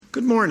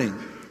Good morning.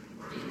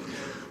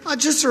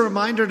 Just a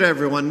reminder to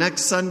everyone,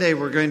 next Sunday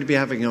we're going to be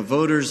having a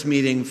voters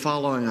meeting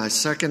following our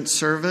second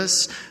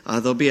service.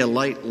 There'll be a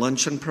light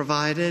luncheon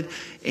provided.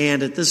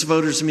 And at this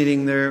voters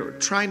meeting, they're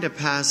trying to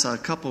pass a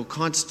couple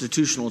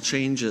constitutional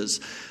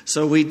changes.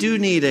 So we do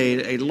need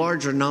a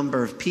larger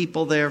number of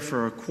people there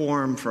for a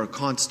quorum for a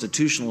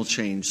constitutional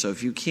change. So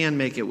if you can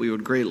make it, we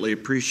would greatly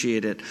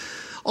appreciate it.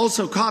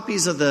 Also,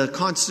 copies of the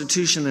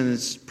Constitution and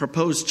its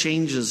proposed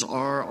changes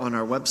are on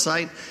our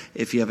website.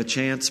 If you have a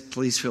chance,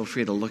 please feel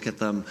free to look at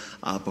them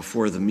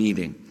before the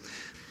meeting.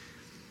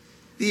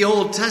 The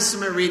Old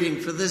Testament reading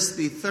for this,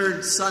 the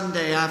third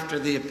Sunday after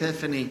the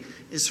Epiphany,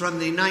 is from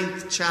the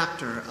 9th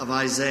chapter of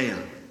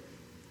Isaiah.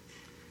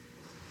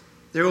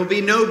 There will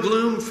be no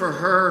gloom for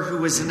her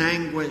who is in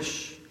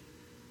anguish.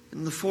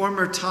 In the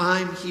former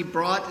time he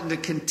brought into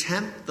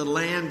contempt the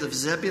land of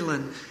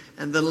Zebulun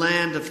and the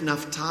land of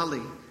Naphtali.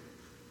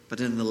 But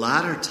in the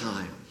latter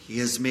time, he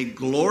has made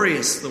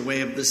glorious the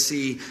way of the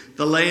sea,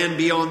 the land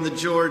beyond the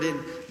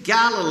Jordan,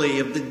 Galilee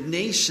of the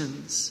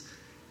nations.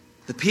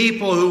 The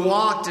people who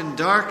walked in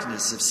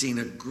darkness have seen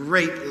a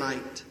great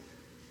light.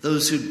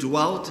 Those who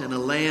dwelt in a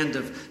land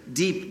of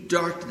deep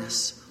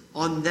darkness,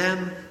 on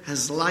them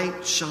has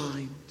light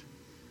shined.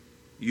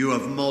 You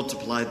have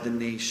multiplied the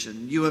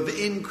nation. You have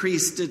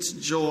increased its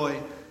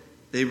joy.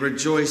 They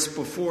rejoice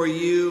before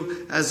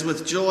you as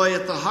with joy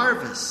at the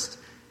harvest,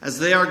 as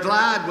they are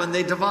glad when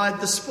they divide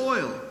the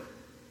spoil.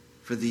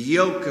 For the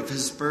yoke of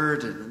his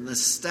burden and the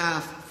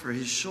staff for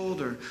his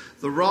shoulder,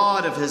 the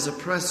rod of his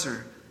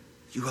oppressor,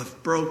 you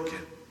have broken,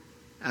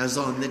 as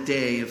on the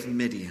day of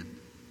Midian.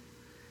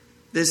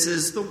 This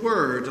is the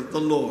word of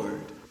the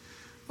Lord.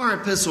 Our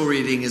epistle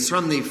reading is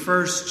from the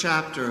first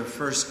chapter of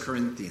 1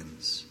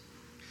 Corinthians.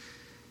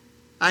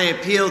 I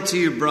appeal to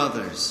you,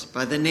 brothers,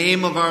 by the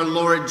name of our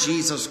Lord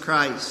Jesus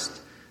Christ,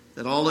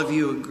 that all of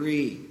you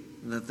agree,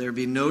 and that there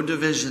be no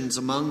divisions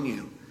among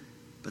you,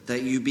 but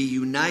that you be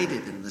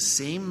united in the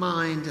same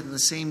mind and the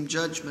same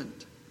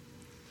judgment.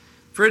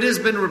 For it has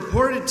been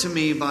reported to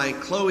me by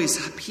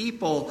Chloe's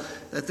people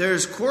that there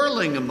is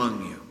quarreling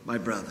among you, my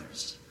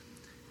brothers.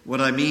 What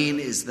I mean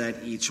is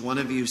that each one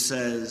of you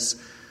says,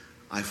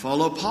 I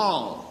follow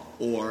Paul,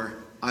 or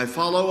I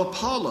follow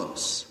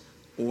Apollos,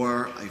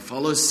 or I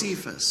follow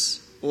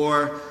Cephas,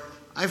 or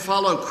I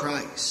follow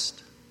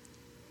Christ.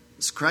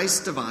 Is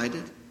Christ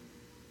divided?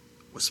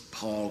 Was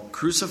Paul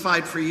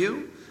crucified for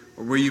you?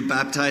 Or were you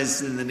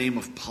baptized in the name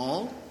of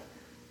Paul?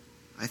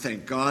 I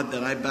thank God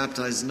that I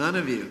baptized none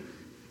of you,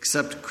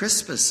 except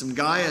Crispus and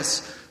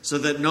Gaius, so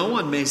that no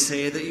one may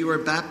say that you were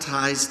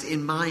baptized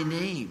in my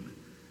name.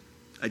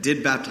 I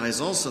did baptize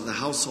also the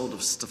household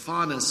of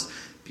Stephanas.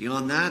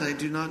 Beyond that, I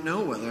do not know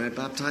whether I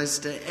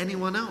baptized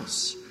anyone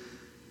else.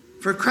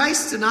 For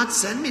Christ did not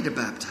send me to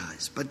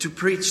baptize, but to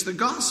preach the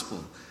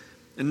gospel,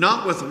 and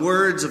not with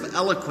words of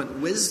eloquent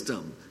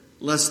wisdom,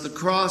 lest the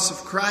cross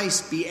of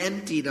Christ be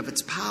emptied of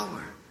its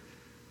power.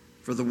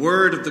 For the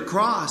word of the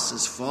cross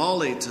is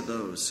folly to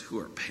those who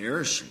are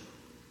perishing.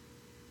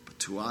 But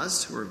to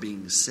us who are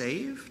being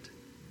saved,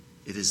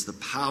 it is the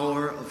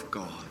power of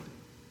God.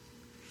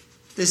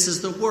 This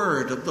is the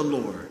word of the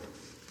Lord.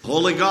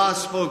 Holy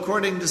Gospel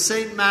according to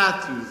St.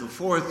 Matthew, the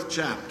 4th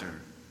chapter.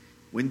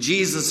 When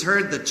Jesus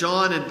heard that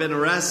John had been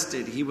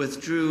arrested, he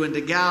withdrew into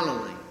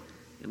Galilee,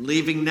 and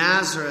leaving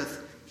Nazareth,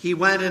 he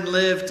went and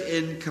lived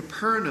in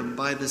Capernaum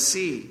by the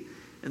sea,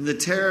 in the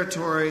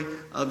territory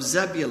of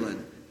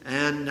Zebulun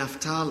and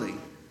Naphtali,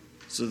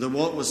 so that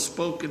what was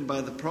spoken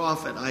by the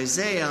prophet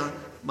Isaiah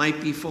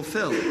might be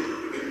fulfilled.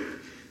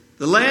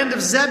 The land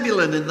of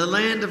Zebulun and the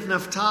land of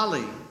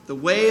Naphtali, the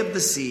way of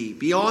the sea,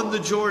 beyond the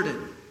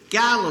Jordan,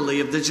 Galilee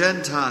of the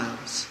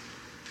Gentiles.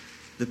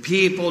 The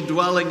people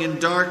dwelling in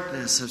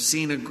darkness have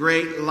seen a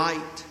great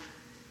light,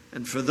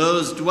 and for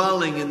those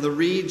dwelling in the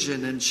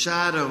region and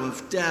shadow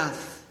of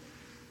death,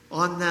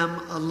 on them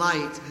a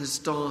light has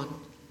dawned.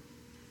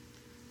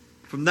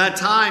 From that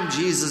time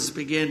Jesus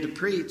began to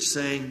preach,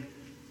 saying,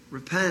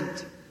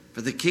 Repent, for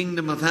the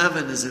kingdom of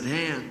heaven is at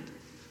hand.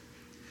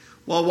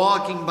 While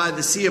walking by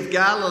the Sea of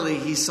Galilee,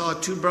 he saw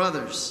two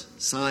brothers,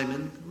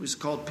 Simon, who is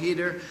called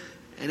Peter,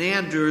 and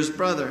Andrew, his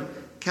brother,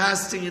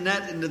 casting a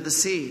net into the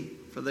sea,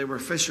 for they were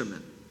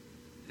fishermen.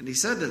 And he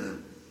said to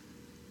them,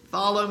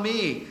 Follow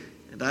me,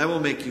 and I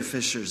will make you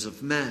fishers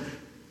of men.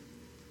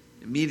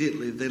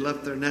 Immediately they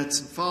left their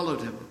nets and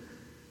followed him.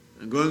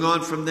 And going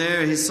on from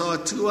there, he saw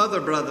two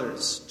other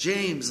brothers,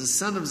 James, the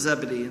son of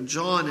Zebedee, and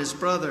John, his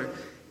brother,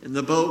 in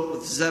the boat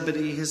with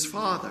Zebedee, his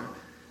father,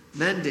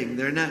 mending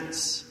their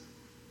nets.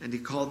 And he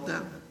called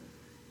them.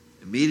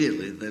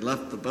 Immediately they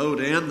left the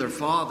boat and their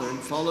father and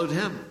followed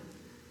him.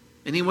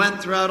 And he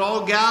went throughout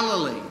all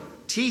Galilee,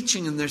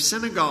 teaching in their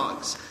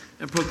synagogues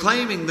and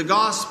proclaiming the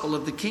gospel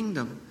of the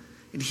kingdom,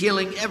 and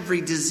healing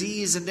every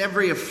disease and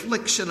every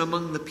affliction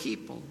among the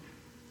people.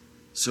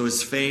 So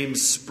his fame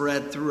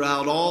spread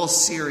throughout all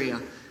Syria,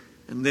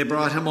 and they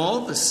brought him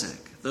all the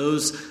sick,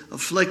 those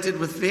afflicted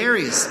with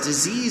various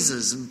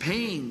diseases and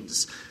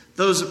pains,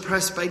 those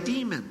oppressed by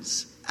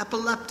demons,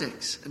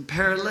 epileptics, and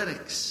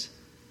paralytics,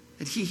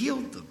 and he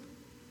healed them.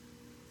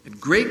 And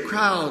great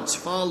crowds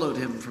followed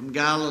him from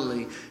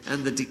Galilee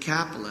and the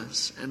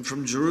Decapolis, and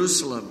from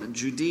Jerusalem and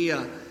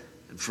Judea,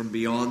 and from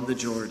beyond the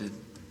Jordan.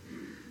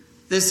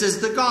 This is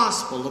the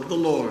gospel of the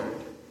Lord.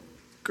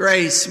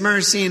 Grace,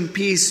 mercy, and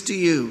peace to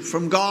you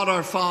from God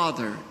our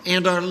Father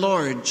and our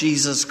Lord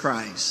Jesus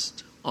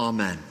Christ.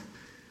 Amen.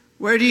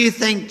 Where do you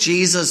think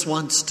Jesus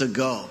wants to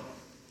go?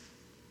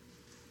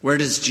 Where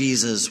does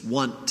Jesus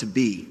want to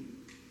be?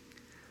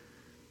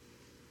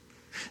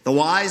 The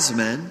wise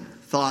men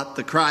thought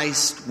the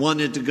Christ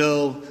wanted to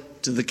go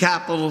to the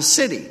capital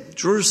city,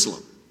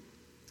 Jerusalem.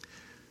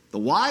 The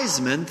wise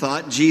men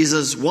thought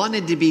Jesus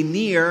wanted to be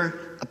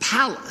near a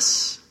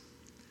palace,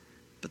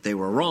 but they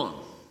were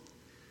wrong.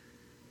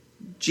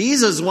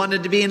 Jesus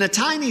wanted to be in a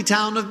tiny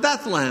town of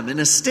Bethlehem, in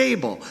a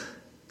stable.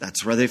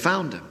 That's where they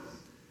found him.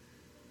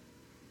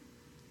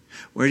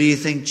 Where do you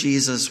think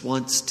Jesus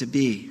wants to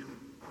be?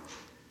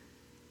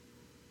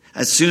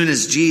 As soon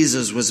as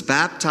Jesus was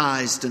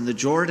baptized in the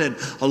Jordan,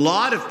 a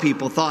lot of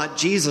people thought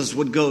Jesus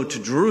would go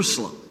to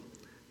Jerusalem.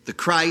 The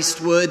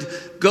Christ would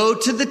go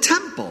to the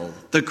temple.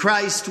 The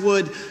Christ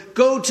would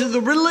go to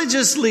the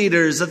religious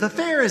leaders of the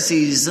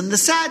Pharisees and the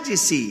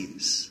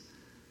Sadducees.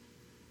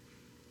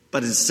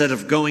 But instead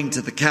of going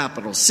to the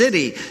capital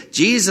city,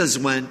 Jesus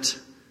went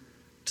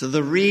to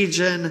the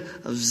region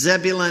of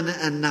Zebulun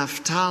and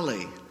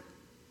Naphtali,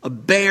 a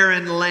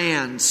barren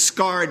land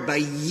scarred by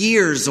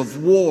years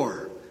of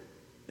war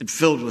and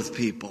filled with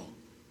people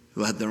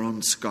who had their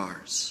own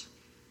scars.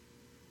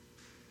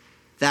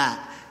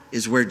 That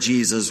is where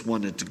Jesus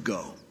wanted to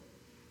go.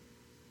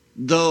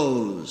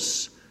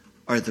 Those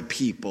are the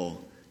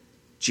people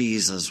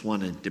Jesus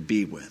wanted to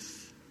be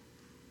with.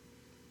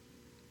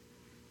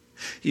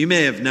 You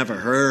may have never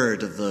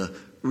heard of the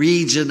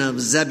region of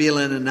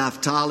Zebulun and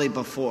Naphtali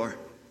before.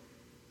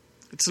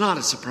 It's not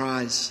a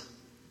surprise.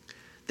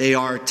 They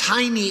are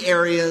tiny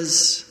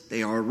areas,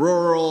 they are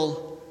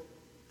rural,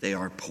 they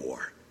are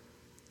poor.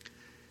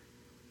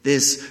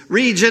 This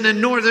region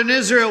in northern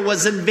Israel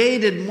was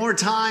invaded more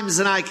times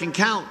than I can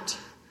count.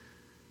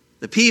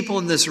 The people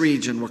in this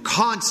region were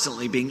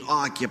constantly being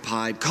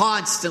occupied,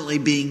 constantly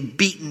being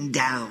beaten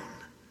down.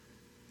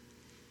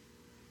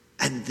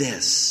 And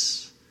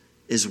this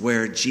is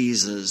where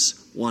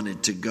Jesus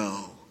wanted to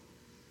go.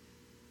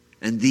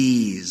 And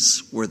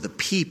these were the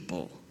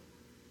people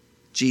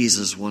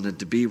Jesus wanted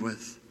to be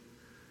with.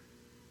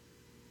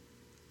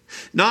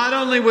 Not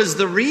only was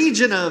the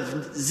region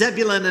of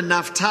Zebulun and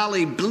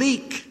Naphtali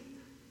bleak,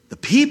 the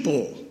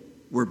people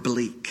were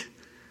bleak.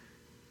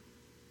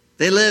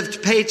 They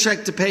lived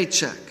paycheck to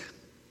paycheck.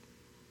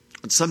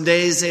 On some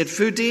days they had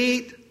food to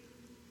eat,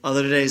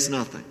 other days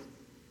nothing.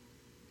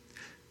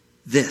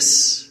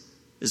 This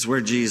is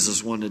where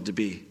Jesus wanted to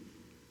be.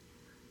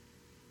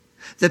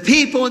 The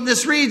people in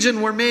this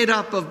region were made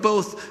up of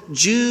both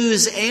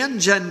Jews and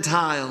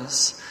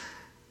Gentiles.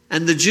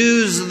 And the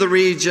Jews of the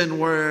region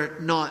were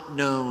not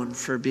known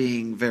for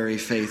being very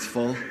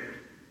faithful.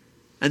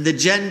 And the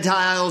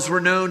Gentiles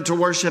were known to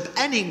worship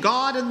any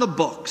god in the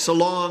book, so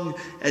long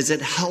as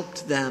it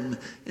helped them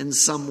in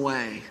some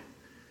way.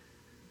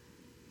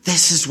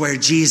 This is where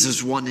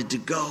Jesus wanted to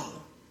go.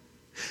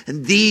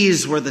 And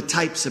these were the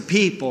types of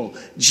people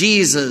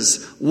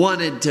Jesus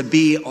wanted to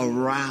be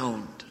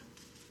around.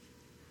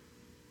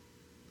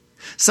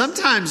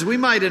 Sometimes we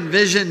might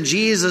envision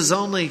Jesus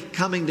only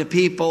coming to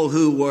people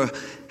who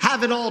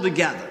have it all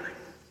together.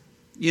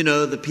 You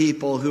know, the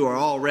people who are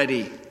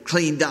already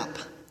cleaned up.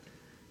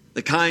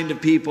 The kind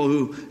of people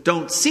who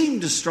don't seem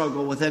to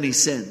struggle with any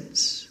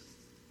sins.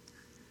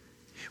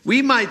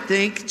 We might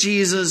think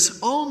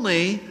Jesus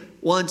only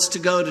wants to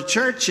go to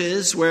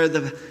churches where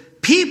the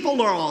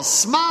people are all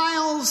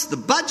smiles, the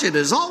budget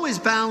is always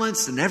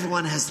balanced, and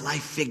everyone has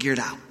life figured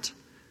out.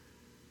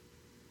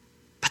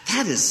 But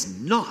that is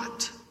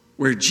not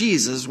where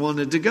Jesus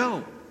wanted to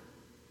go.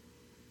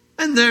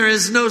 And there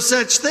is no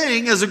such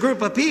thing as a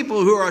group of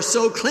people who are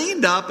so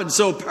cleaned up and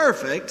so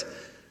perfect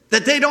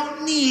that they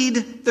don't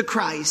need the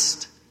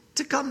Christ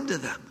to come to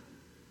them.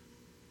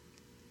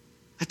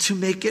 And to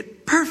make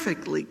it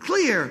perfectly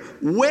clear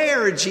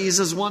where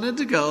Jesus wanted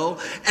to go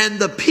and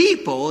the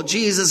people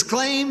Jesus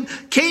came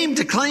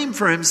to claim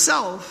for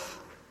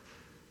himself,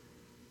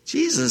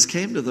 Jesus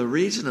came to the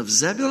region of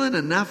Zebulun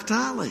and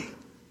Naphtali.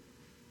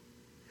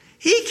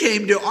 He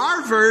came to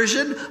our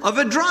version of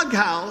a drug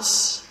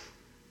house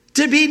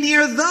to be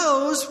near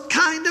those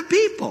kind of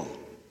people.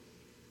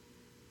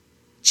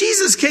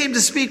 Jesus came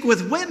to speak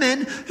with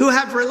women who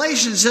have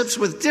relationships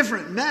with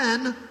different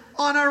men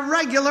on a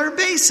regular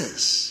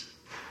basis.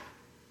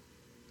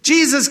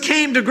 Jesus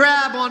came to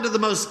grab onto the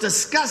most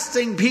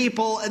disgusting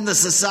people in the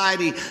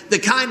society, the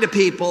kind of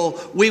people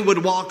we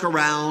would walk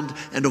around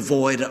and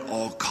avoid at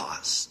all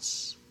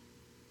costs.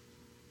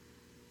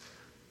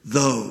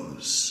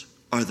 Those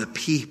are the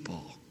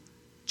people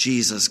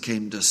Jesus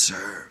came to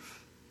serve.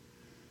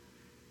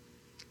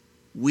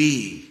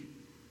 We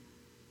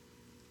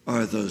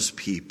are those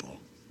people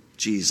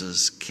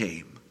Jesus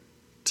came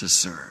to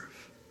serve.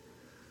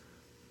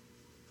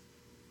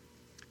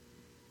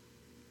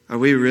 Are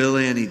we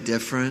really any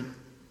different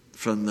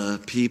from the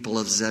people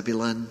of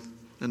Zebulun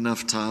and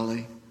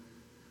Naphtali?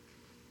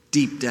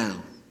 Deep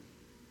down,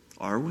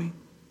 are we?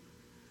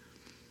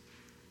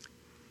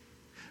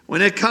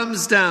 When it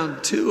comes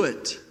down to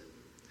it,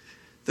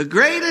 the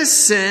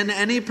greatest sin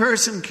any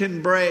person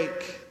can break,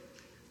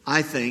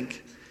 I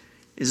think,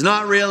 is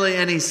not really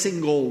any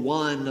single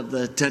one of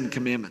the 10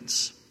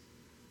 Commandments.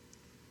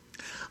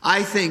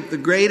 I think the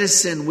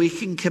greatest sin we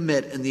can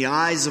commit in the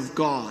eyes of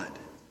God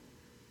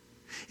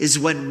is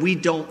when we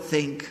don't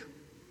think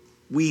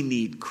we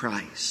need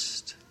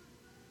Christ.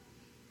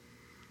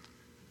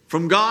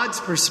 From God's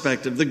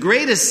perspective, the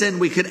greatest sin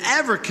we could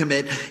ever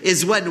commit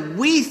is when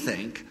we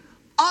think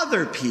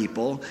other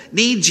people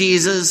need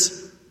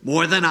Jesus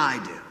more than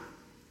I do.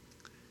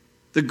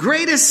 The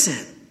greatest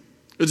sin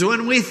is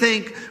when we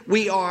think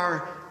we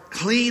are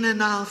clean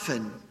enough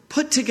and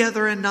put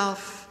together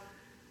enough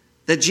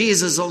that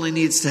Jesus only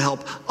needs to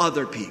help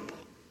other people.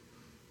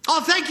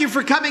 Oh, thank you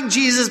for coming,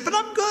 Jesus, but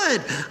I'm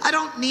good. I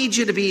don't need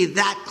you to be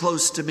that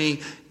close to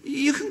me.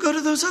 You can go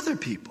to those other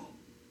people.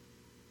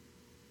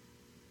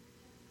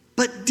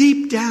 But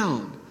deep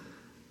down,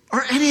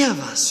 are any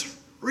of us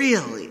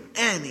really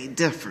any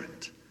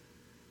different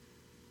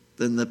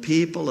than the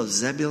people of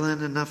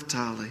Zebulun and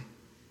Naphtali?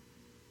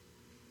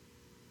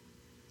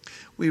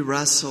 We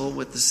wrestle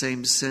with the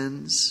same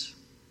sins.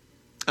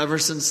 Ever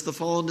since the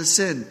fall into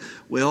sin,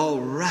 we all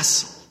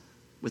wrestle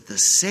with the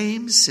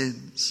same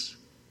sins.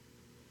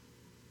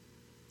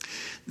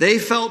 They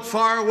felt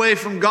far away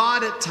from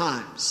God at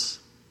times.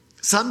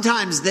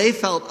 Sometimes they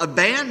felt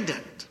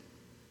abandoned.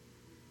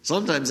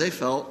 Sometimes they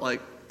felt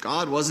like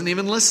God wasn't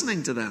even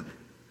listening to them.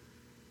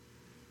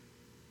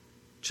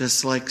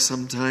 Just like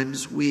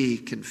sometimes we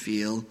can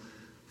feel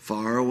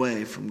far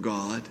away from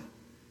God.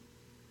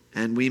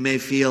 And we may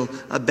feel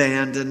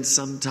abandoned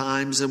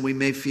sometimes, and we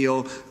may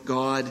feel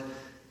God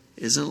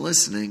isn't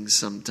listening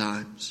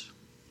sometimes.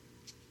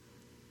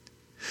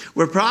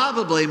 We're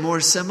probably more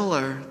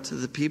similar to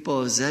the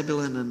people of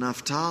Zebulun and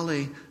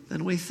Naphtali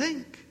than we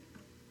think.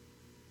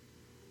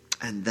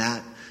 And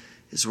that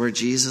is where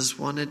Jesus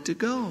wanted to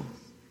go.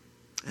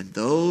 And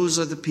those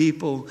are the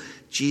people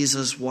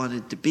Jesus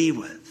wanted to be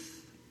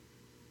with.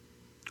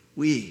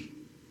 We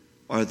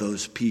are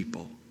those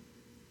people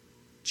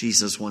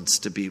Jesus wants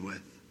to be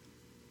with.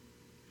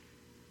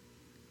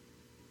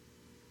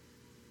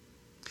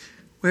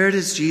 Where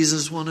does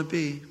Jesus want to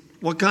be?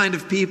 What kind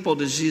of people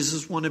does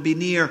Jesus want to be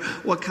near?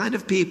 What kind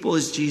of people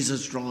is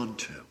Jesus drawn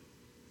to?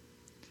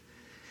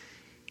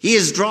 He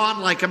is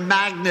drawn like a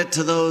magnet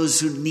to those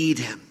who need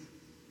him.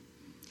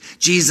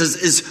 Jesus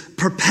is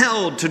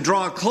propelled to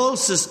draw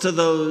closest to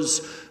those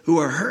who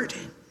are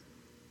hurting,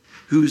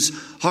 whose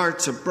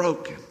hearts are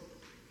broken,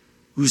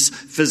 whose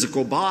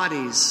physical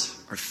bodies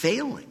are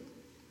failing.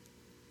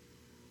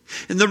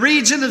 In the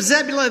region of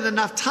Zebulun and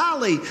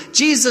Naphtali,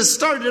 Jesus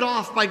started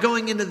off by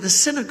going into the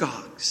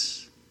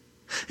synagogues.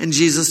 And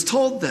Jesus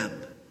told them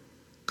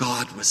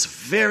God was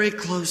very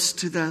close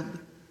to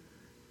them.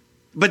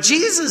 But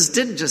Jesus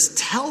didn't just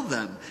tell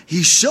them,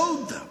 he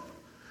showed them.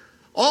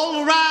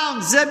 All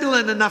around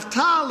Zebulun and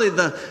Naphtali,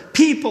 the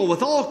people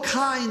with all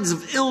kinds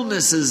of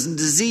illnesses and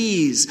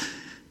disease,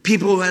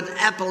 people who had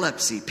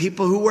epilepsy,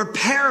 people who were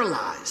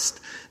paralyzed,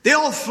 they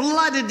all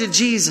flooded to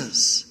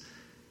Jesus.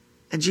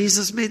 And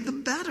Jesus made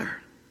them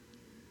better.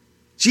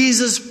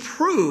 Jesus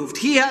proved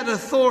he had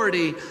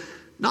authority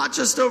not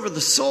just over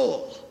the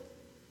soul,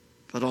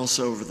 but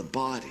also over the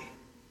body.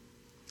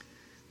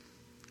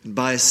 And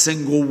by a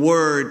single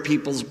word,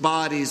 people's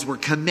bodies were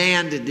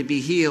commanded to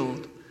be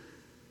healed.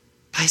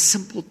 By a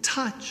simple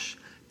touch,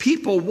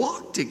 people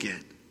walked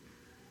again.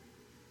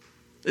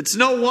 It's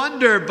no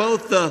wonder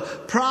both the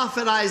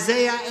prophet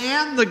Isaiah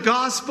and the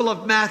Gospel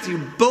of Matthew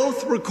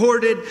both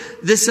recorded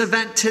this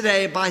event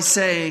today by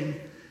saying,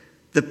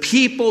 the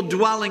people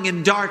dwelling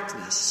in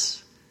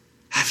darkness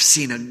have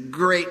seen a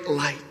great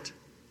light.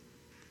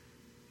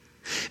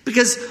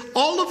 Because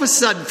all of a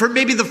sudden, for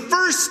maybe the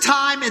first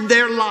time in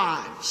their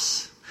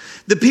lives,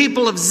 the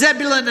people of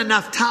Zebulun and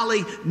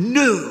Naphtali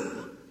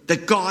knew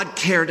that God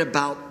cared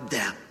about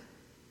them.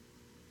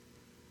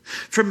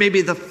 For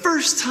maybe the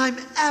first time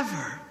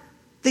ever,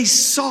 they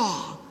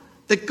saw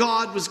that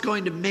God was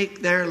going to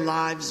make their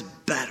lives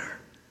better.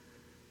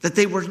 That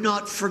they were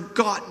not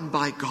forgotten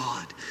by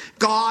God.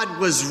 God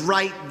was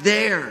right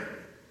there.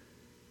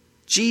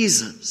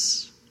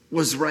 Jesus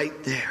was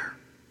right there.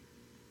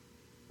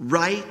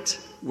 Right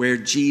where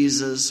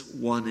Jesus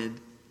wanted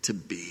to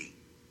be.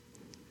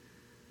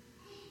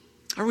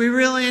 Are we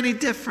really any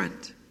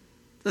different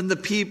than the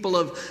people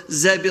of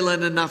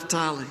Zebulun and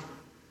Naphtali?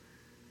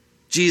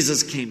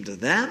 Jesus came to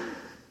them,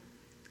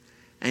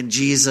 and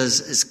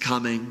Jesus is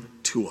coming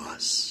to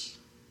us.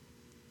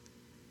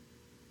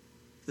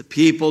 The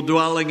people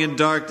dwelling in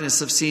darkness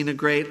have seen a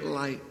great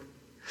light.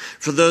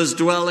 For those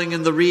dwelling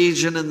in the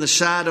region and the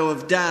shadow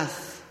of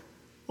death,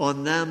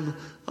 on them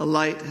a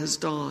light has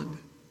dawned.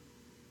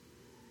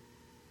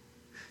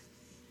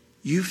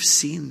 You've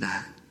seen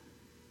that.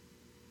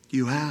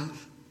 You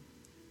have.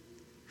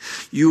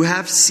 You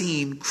have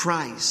seen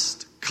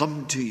Christ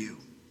come to you.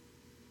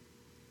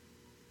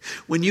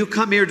 When you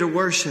come here to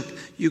worship,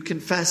 you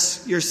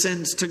confess your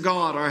sins to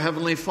God, our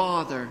Heavenly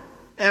Father,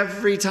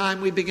 every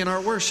time we begin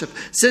our worship.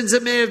 Sins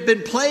that may have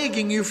been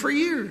plaguing you for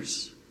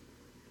years.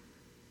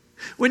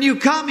 When you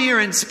come here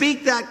and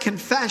speak that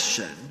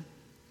confession,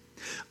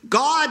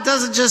 God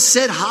doesn't just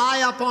sit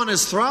high up on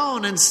his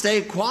throne and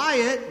stay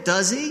quiet,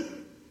 does he?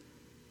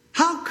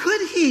 How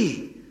could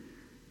he?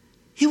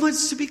 He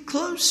wants to be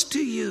close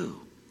to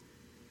you.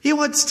 He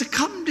wants to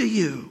come to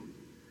you.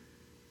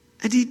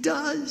 And he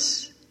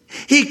does.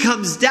 He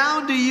comes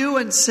down to you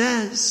and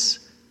says,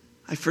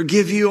 I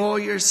forgive you all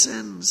your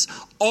sins.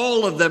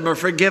 All of them are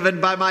forgiven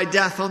by my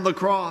death on the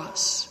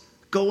cross.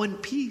 Go in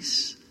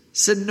peace.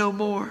 Sin no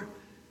more.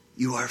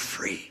 You are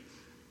free.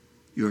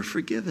 You are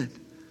forgiven.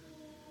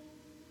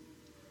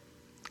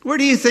 Where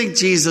do you think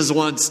Jesus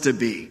wants to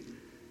be?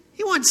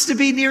 He wants to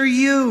be near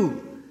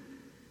you.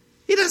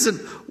 He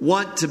doesn't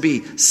want to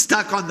be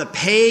stuck on the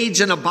page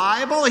in a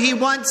Bible. He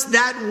wants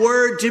that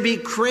word to be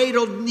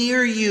cradled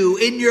near you,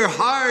 in your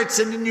hearts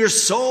and in your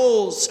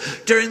souls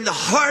during the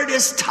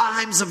hardest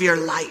times of your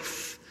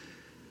life.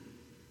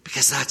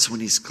 Because that's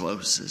when he's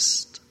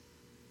closest.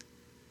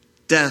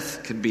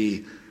 Death can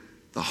be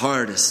the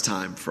hardest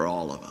time for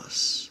all of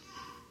us.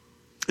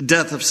 The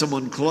death of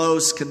someone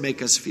close can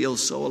make us feel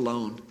so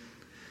alone.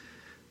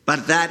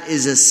 But that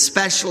is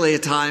especially a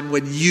time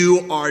when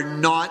you are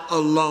not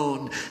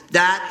alone.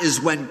 That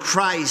is when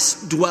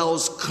Christ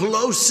dwells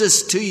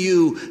closest to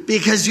you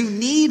because you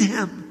need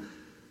him.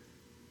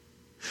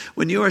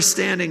 When you are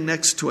standing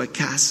next to a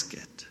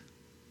casket,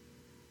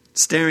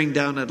 staring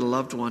down at a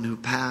loved one who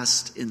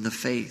passed in the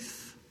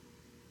faith,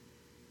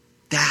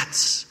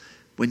 that's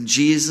when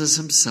Jesus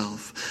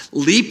himself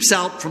leaps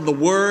out from the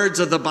words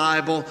of the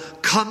Bible,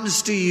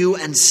 comes to you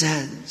and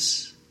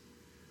says,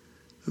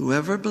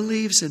 whoever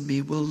believes in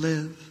me will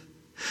live,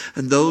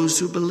 and those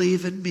who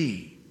believe in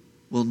me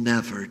will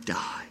never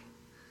die.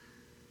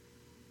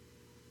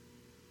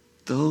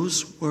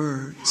 Those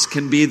words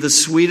can be the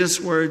sweetest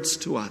words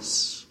to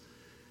us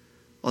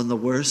on the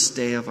worst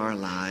day of our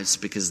lives,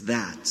 because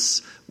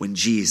that's when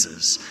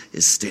Jesus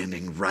is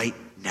standing right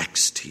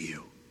next to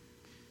you.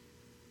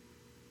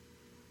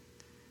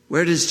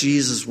 Where does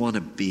Jesus want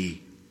to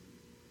be?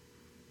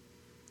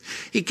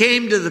 He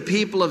came to the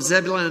people of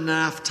Zebulun and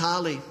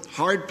Naphtali,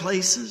 hard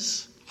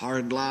places,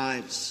 hard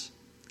lives.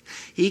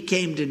 He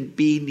came to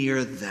be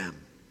near them,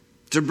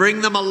 to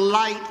bring them a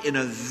light in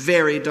a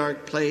very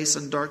dark place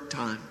and dark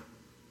time.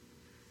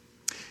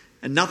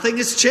 And nothing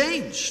has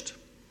changed.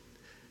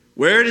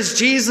 Where does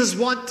Jesus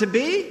want to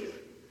be?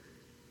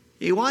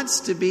 He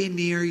wants to be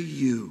near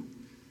you.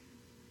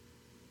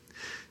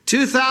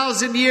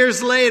 2,000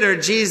 years later,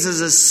 Jesus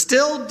is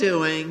still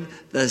doing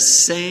the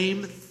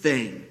same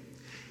thing.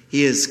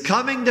 He is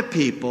coming to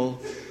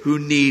people who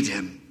need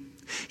him.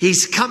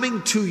 He's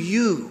coming to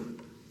you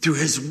through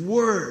his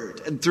word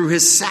and through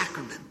his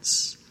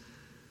sacraments.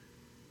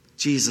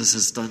 Jesus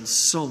has done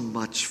so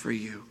much for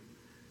you.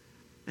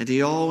 And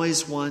he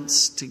always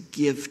wants to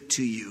give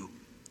to you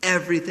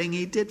everything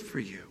he did for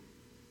you.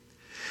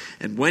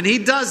 And when he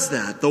does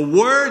that, the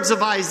words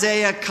of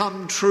Isaiah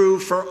come true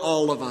for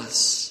all of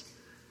us.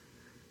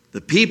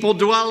 The people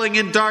dwelling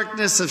in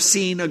darkness have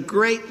seen a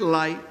great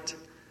light.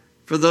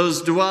 For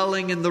those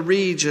dwelling in the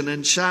region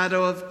and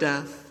shadow of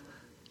death,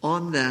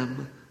 on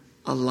them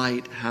a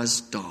light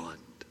has dawned.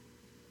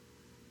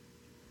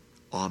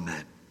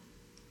 Amen.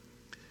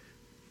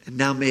 And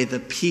now may the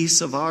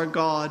peace of our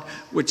God,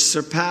 which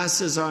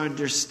surpasses our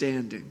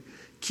understanding,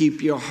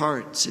 keep your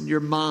hearts and your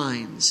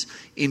minds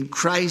in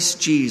Christ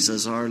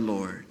Jesus our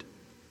Lord.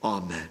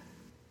 Amen.